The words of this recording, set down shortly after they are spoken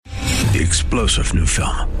The explosive new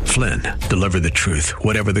film, Flynn, deliver the truth,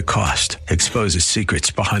 whatever the cost, exposes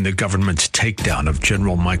secrets behind the government's takedown of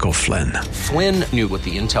General Michael Flynn. Flynn knew what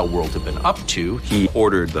the intel world had been up to. He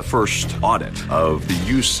ordered the first audit of the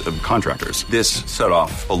use of contractors. This set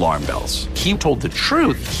off alarm bells. He told the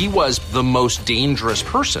truth. He was the most dangerous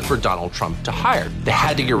person for Donald Trump to hire. They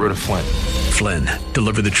had to get rid of Flynn. Flynn,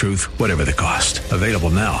 deliver the truth, whatever the cost. Available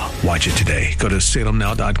now. Watch it today. Go to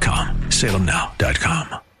salemnow.com.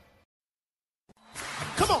 salemnow.com.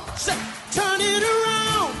 Come on, say, turn it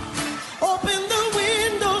around. Open the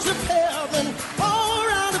windows of heaven.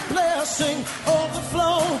 Pour out a blessing,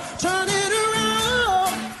 overflow. Turn it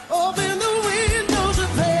around. Open the windows of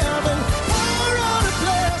heaven. Pour out a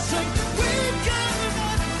blessing. We've got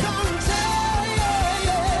enough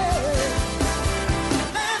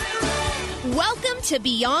contagion. Welcome to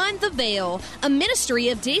Beyond the Veil, a ministry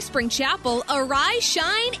of Dayspring Chapel. Arise,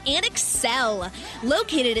 shine, and excel.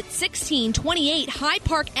 Located at 1628 Hyde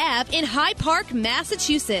Park Ave in Hyde Park,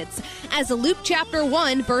 Massachusetts. As Luke chapter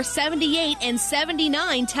 1, verse 78 and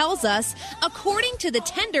 79 tells us, according to the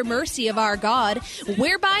tender mercy of our God,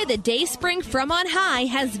 whereby the dayspring from on high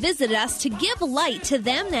has visited us to give light to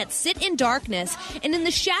them that sit in darkness and in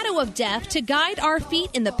the shadow of death, to guide our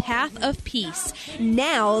feet in the path of peace.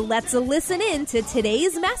 Now let's listen in to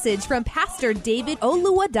today's message from Pastor David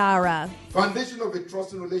Oluwadara. Foundation of a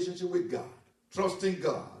trusting relationship with God. Trusting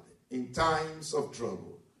God in times of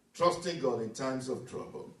trouble. Trusting God in times of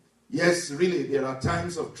trouble. Yes, really, there are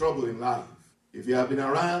times of trouble in life. If you have been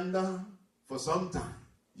around for some time,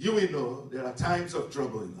 you will know there are times of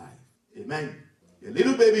trouble in life. Amen. A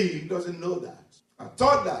little baby doesn't know that. A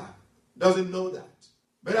toddler doesn't know that.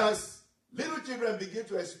 But as little children begin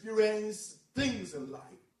to experience things in life,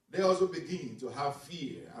 they also begin to have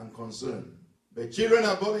fear and concern. But children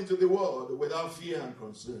are born into the world without fear and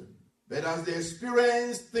concern. But as they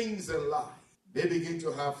experience things in life, they begin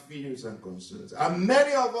to have fears and concerns. And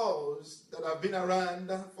many of us that have been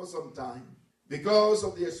around for some time, because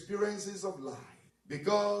of the experiences of life,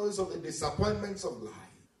 because of the disappointments of life,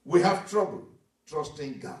 we have trouble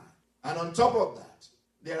trusting God. And on top of that,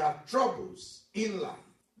 there are troubles in life.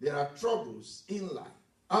 There are troubles in life.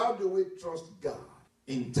 How do we trust God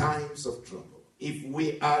in times of trouble? If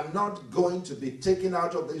we are not going to be taken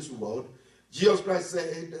out of this world, Jesus Christ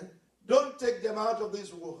said, don't take them out of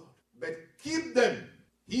this world, but keep them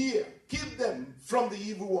here. Keep them from the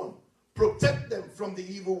evil one. Protect them from the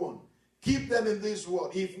evil one. Keep them in this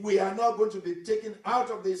world. If we are not going to be taken out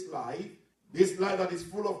of this life that is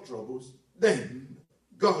full of troubles, then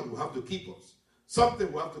God will have to keep us.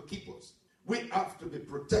 Something will have to keep us. We have to be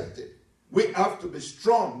protected. We have to be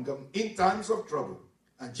strong in times of trouble.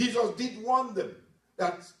 And Jesus did warn them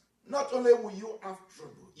that not only will you have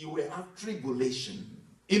trouble, you will have tribulation.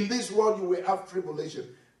 In this world you will have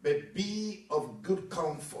tribulation. But be of good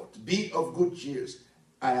comfort. Be of good cheer.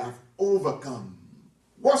 I have overcome.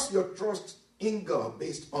 What's your trust in God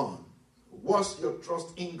based on? What's your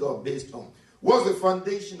trust in God based on? What's the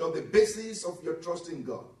foundation or the basis of your trust in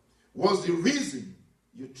God? What's the reason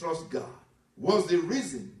you trust God? What's the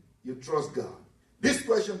reason you trust God? This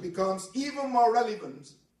question becomes even more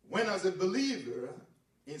relevant when, as a believer,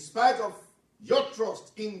 in spite of your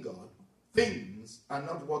trust in God, things are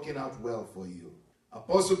not working out well for you.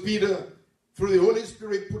 Apostle Peter, through the Holy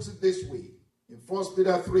Spirit, puts it this way in 1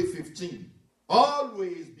 Peter 3:15.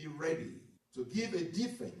 Always be ready to give a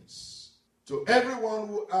defense to everyone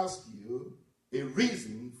who asks you a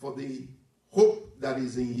reason for the hope that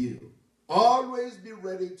is in you. Always be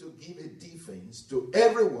ready to give a defense to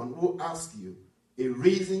everyone who asks you a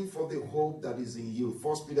reason for the hope that is in you.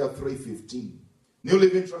 1 Peter 3:15. New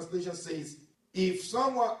Living Translation says, if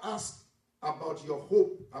someone asks about your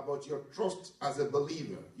hope, about your trust as a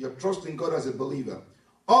believer, your trust in God as a believer,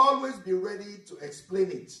 always be ready to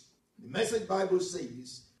explain it. The Message Bible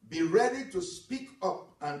says, be ready to speak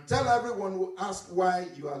up and tell everyone who asks why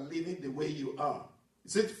you are living the way you are.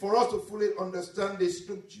 It says, for us to fully understand this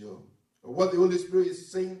scripture, or what the Holy Spirit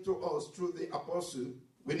is saying to us through the apostle,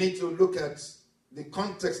 we need to look at the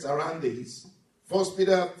context around this. 1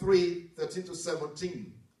 Peter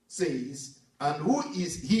 3:13-17 says, and who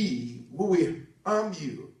is he who will harm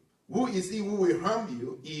you? Who is he who will harm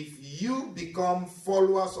you if you become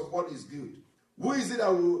followers of what is good? Who is it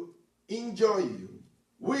that will injure you?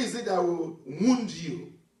 Who is it that will wound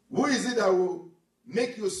you? Who is it that will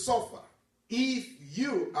make you suffer if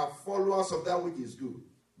you are followers of that which is good?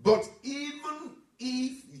 But even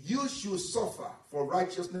if you should suffer for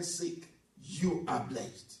righteousness' sake, you are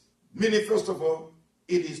blessed. Meaning, first of all,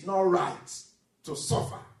 it is not right to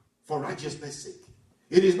suffer for righteousness' sake.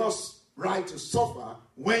 It is not right to suffer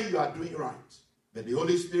when you are doing right. But the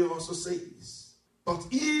Holy Spirit also says, but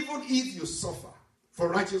even if you suffer for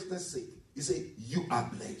righteousness' sake, he said, you are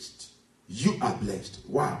blessed. You are blessed.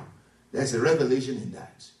 Wow. There's a revelation in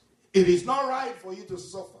that. It is not right for you to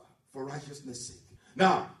suffer for righteousness' sake.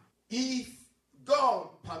 Now, if God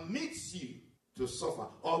permits you to suffer,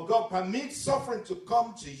 or God permits suffering to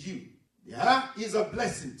come to you, there is a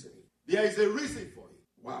blessing to it. There is a reason for it.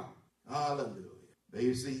 Wow. Hallelujah. But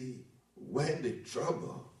you see, when the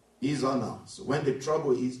trouble is on us, when the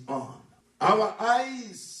trouble is on, our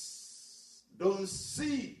eyes don't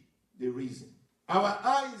see the reason. Our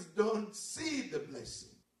eyes don't see the blessing.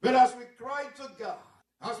 But as we cry to God,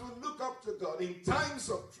 as we look up to God in times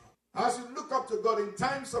of trouble, as you look up to God in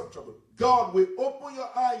times of trouble, God will open your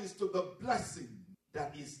eyes to the blessing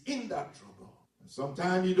that is in that trouble. And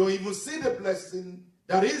sometimes you don't even see the blessing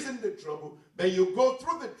that is in the trouble, but you go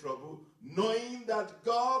through the trouble knowing that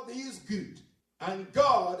God is good and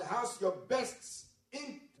God has your best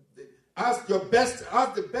has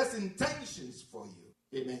the best intentions for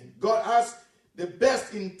you. Amen. God has the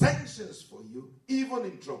best intentions for you, even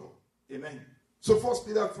in trouble. Amen. So 1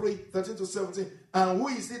 Peter 3:13-17, and who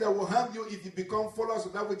is it that will harm you if you become followers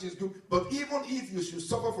of that which is good? But even if you should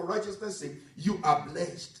suffer for righteousness' sake, you are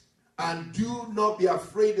blessed. And do not be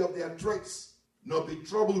afraid of their threats, nor be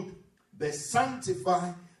troubled, but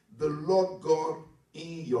sanctify the Lord God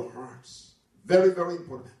in your hearts. Very, very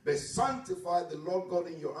important. But sanctify the Lord God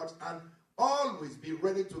in your hearts, and always be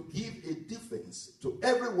ready to give a defense to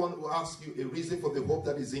everyone who asks you a reason for the hope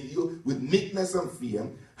that is in you with meekness and fear,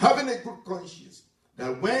 having a good conscience,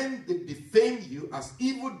 that when they defame you as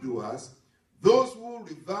evildoers, those who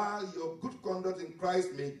revile your good conduct in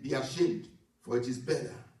Christ may be ashamed. For it is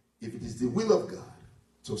better, if it is the will of God,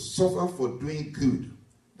 to suffer for doing good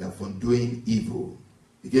than for doing evil.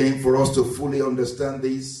 Again, for us to fully understand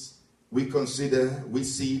this, we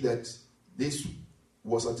see that this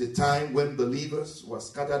was at a time when believers were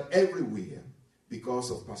scattered everywhere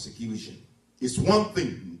because of persecution. It's one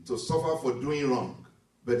thing to suffer for doing wrong,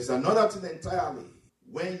 but it's another thing entirely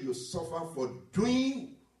when you suffer for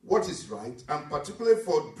doing what is right, and particularly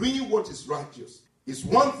for doing what is righteous. It's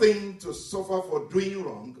one thing to suffer for doing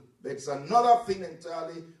wrong, but it's another thing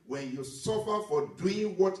entirely when you suffer for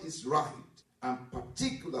doing what is right, and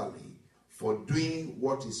particularly for doing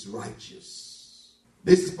what is righteous.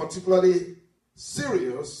 This is particularly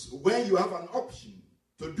serious when you have an option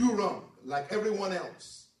to do wrong like everyone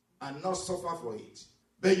else and not suffer for it.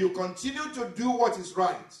 But you continue to do what is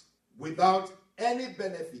right without any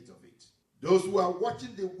benefit of it. Those who are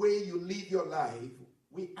watching the way you live your life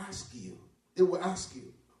they will ask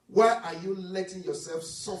you, why are you letting yourself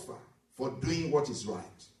suffer for doing what is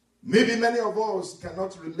right? Maybe many of us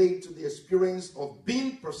cannot relate to the experience of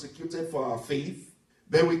being persecuted for our faith,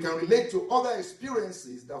 but we can relate to other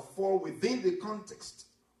experiences that fall within the context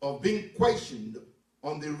of being questioned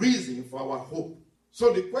on the reason for our hope.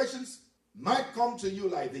 So the questions might come to you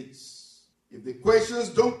like this. If the questions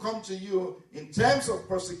don't come to you in terms of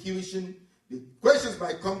persecution, the questions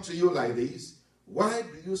might come to you like this. Why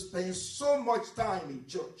do you spend so much time in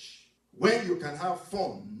church when you can have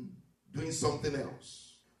fun doing something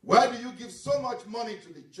else? Why do you give so much money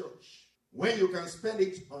to the church when you can spend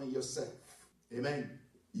it on yourself? Amen.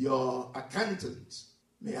 Your accountant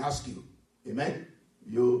may ask you, amen.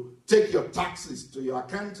 You take your taxes to your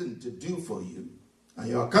accountant to do for you, and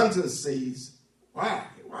your accountant says, why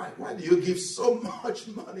do you give so much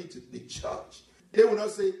money to the church? They will not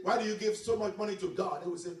say, why do you give so much money to God? They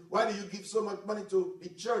will say, why do you give so much money to the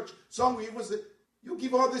church? Some will even say, you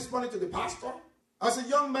give all this money to the pastor? As a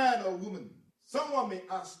young man or woman, someone may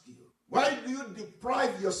ask you, why do you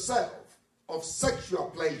deprive yourself of sexual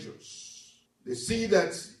pleasures? They see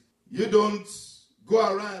that you don't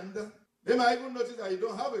go around. They might even notice that you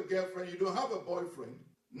don't have a girlfriend, you don't have a boyfriend.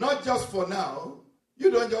 Not just for now.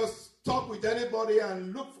 You don't just talk with anybody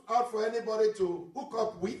and look out for anybody to hook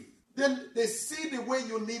up with. Then they see the way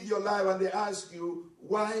you live your life and they ask you,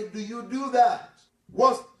 why do you do that?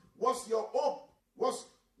 What's your hope?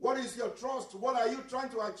 What is your trust? What are you trying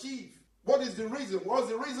to achieve? What is the reason? What's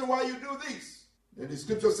the reason why you do this? Then the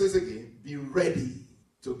scripture says again, be ready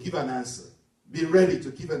to give an answer. Be ready to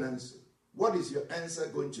give an answer. What is your answer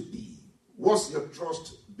going to be? What's your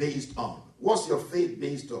trust based on? What's your faith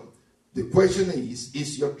based on? The question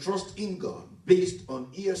is your trust in God based on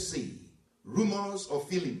hearsay, rumors, or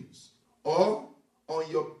feelings, or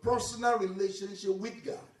on your personal relationship with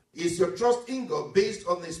God? Is your trust in God based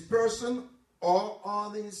on His person or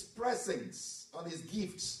on His presence, on His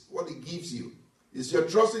gifts, what He gives you? Is your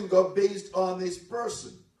trust in God based on His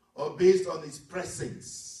person or based on His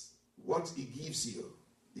presence, what He gives you,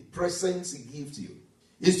 the presence He gives you?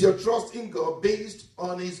 Is your trust in God based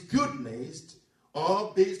on his goodness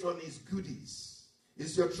or based on his goodies?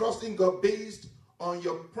 Is your trust in God based on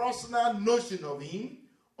your personal notion of him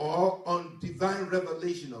or on divine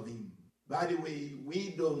revelation of him? By the way,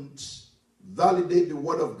 we don't validate the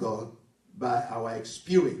word of God by our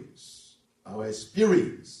experience. Our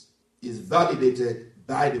experience is validated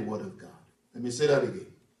by the word of God. Let me say that again.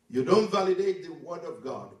 You don't validate the word of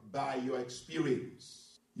God by your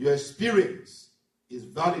experience. Your experience is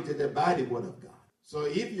validated by the word of God. So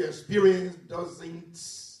if your experience doesn't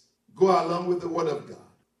go along with the word of God,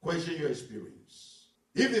 question your experience.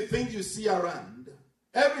 If the things you see around,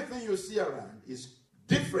 everything you see around is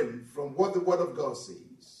different from what the word of God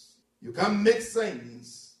says, you can't make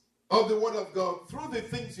sense of the word of God through the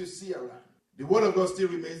things you see around. The word of God still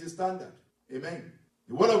remains the standard. Amen.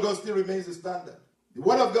 The word of God still remains the standard. The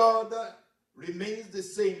word of God remains the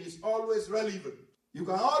same. It's always relevant. You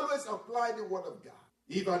can always apply the word of God.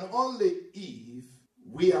 If and only if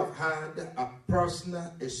we have had a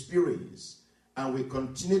personal experience and we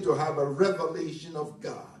continue to have a revelation of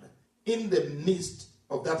God in the midst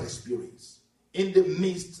of that experience, in the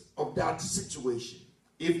midst of that situation.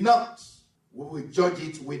 If not, we will judge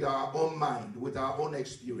it with our own mind, with our own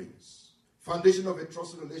experience. Foundation of a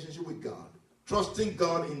trusted relationship with God. Trusting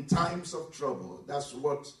God in times of trouble. That's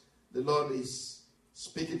what the Lord is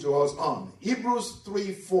speaking to us on. Hebrews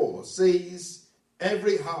 3:4 says,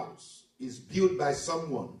 every house is built by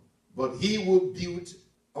someone, but he who built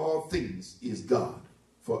all things is God.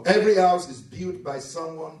 For every house is built by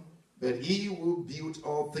someone, but he who built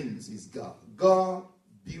all things is God. God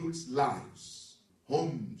builds lives,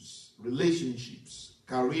 homes, relationships,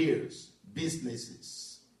 careers,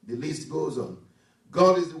 businesses. The list goes on.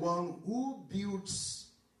 God is the one who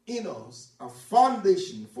builds in us a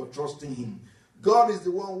foundation for trusting him. God is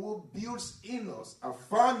the one who builds in us a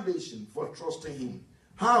foundation for trusting him.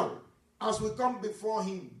 How? As we come before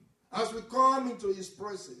him, as we come into his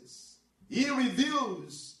presence, he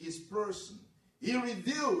reveals his person. He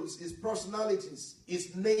reveals his personalities,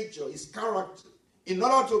 his nature, his character, in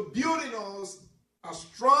order to build in us a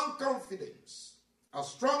strong confidence, a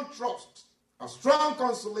strong trust, a strong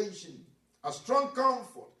consolation, a strong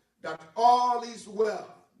comfort that all is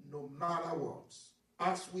well, no matter what.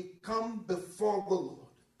 As we come before the Lord,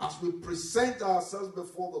 as we present ourselves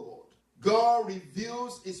before the Lord, God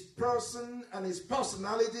reveals his person and his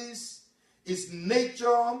personalities, his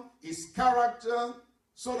nature, his character,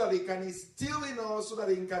 so that he can instill in us, so that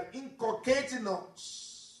he can inculcate in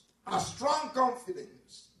us a strong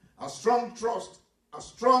confidence, a strong trust, a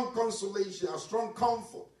strong consolation, a strong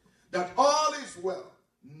comfort, that all is well,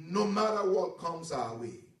 no matter what comes our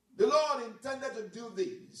way. The Lord intended to do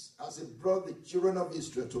this as he brought the children of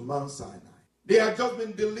Israel to Mount Sinai. They had just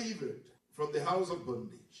been delivered from the house of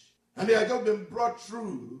bondage, and they had just been brought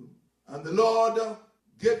through, and the Lord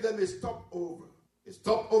gave them a stopover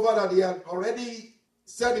that he had already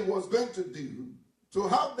said he was going to do, to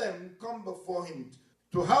have them come before him,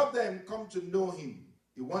 to have them come to know him.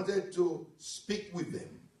 He wanted to speak with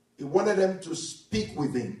them. He wanted them to speak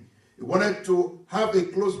with him. He wanted to have a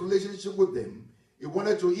close relationship with them. He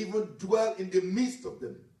wanted to even dwell in the midst of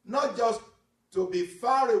them. Not just to be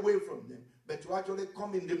far away from them, but to actually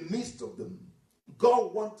come in the midst of them.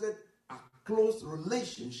 God wanted a close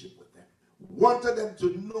relationship with them. Wanted them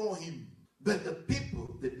to know him. But the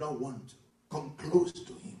people did not want to come close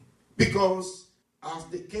to him. Because as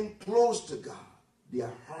they came close to God,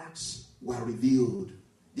 their hearts were revealed.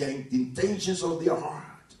 The intentions of their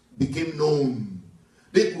heart became known.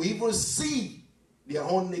 They could even see their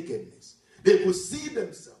own nakedness. They could see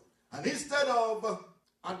themselves. And instead of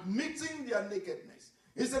admitting their nakedness,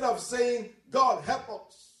 instead of saying, God, help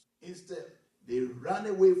us, instead, they ran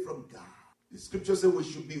away from God. The scripture says we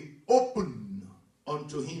should be open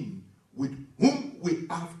unto him with whom we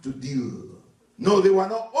have to deal. No, they were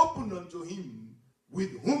not open unto him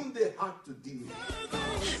with whom they had to deal.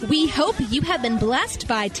 We hope you have been blessed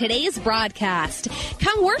by today's broadcast.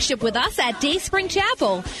 Come worship with us at Dayspring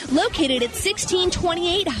Chapel, located at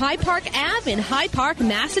 1628 High Park Ave in High Park,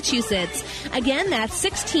 Massachusetts. Again, that's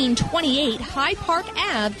 1628 High Park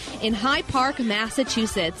Ave in High Park,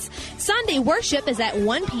 Massachusetts. Sunday worship is at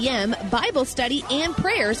 1 p.m., Bible study and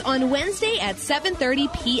prayers on Wednesday at 7:30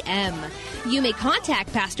 p.m. You may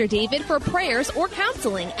contact Pastor David for prayers or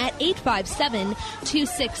counseling at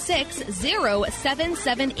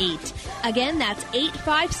 857-266-0778. Again, that's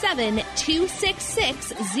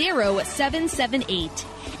 857-266-0778.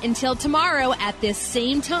 Until tomorrow at this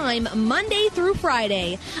same time, Monday through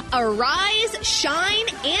Friday, arise, shine,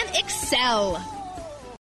 and excel.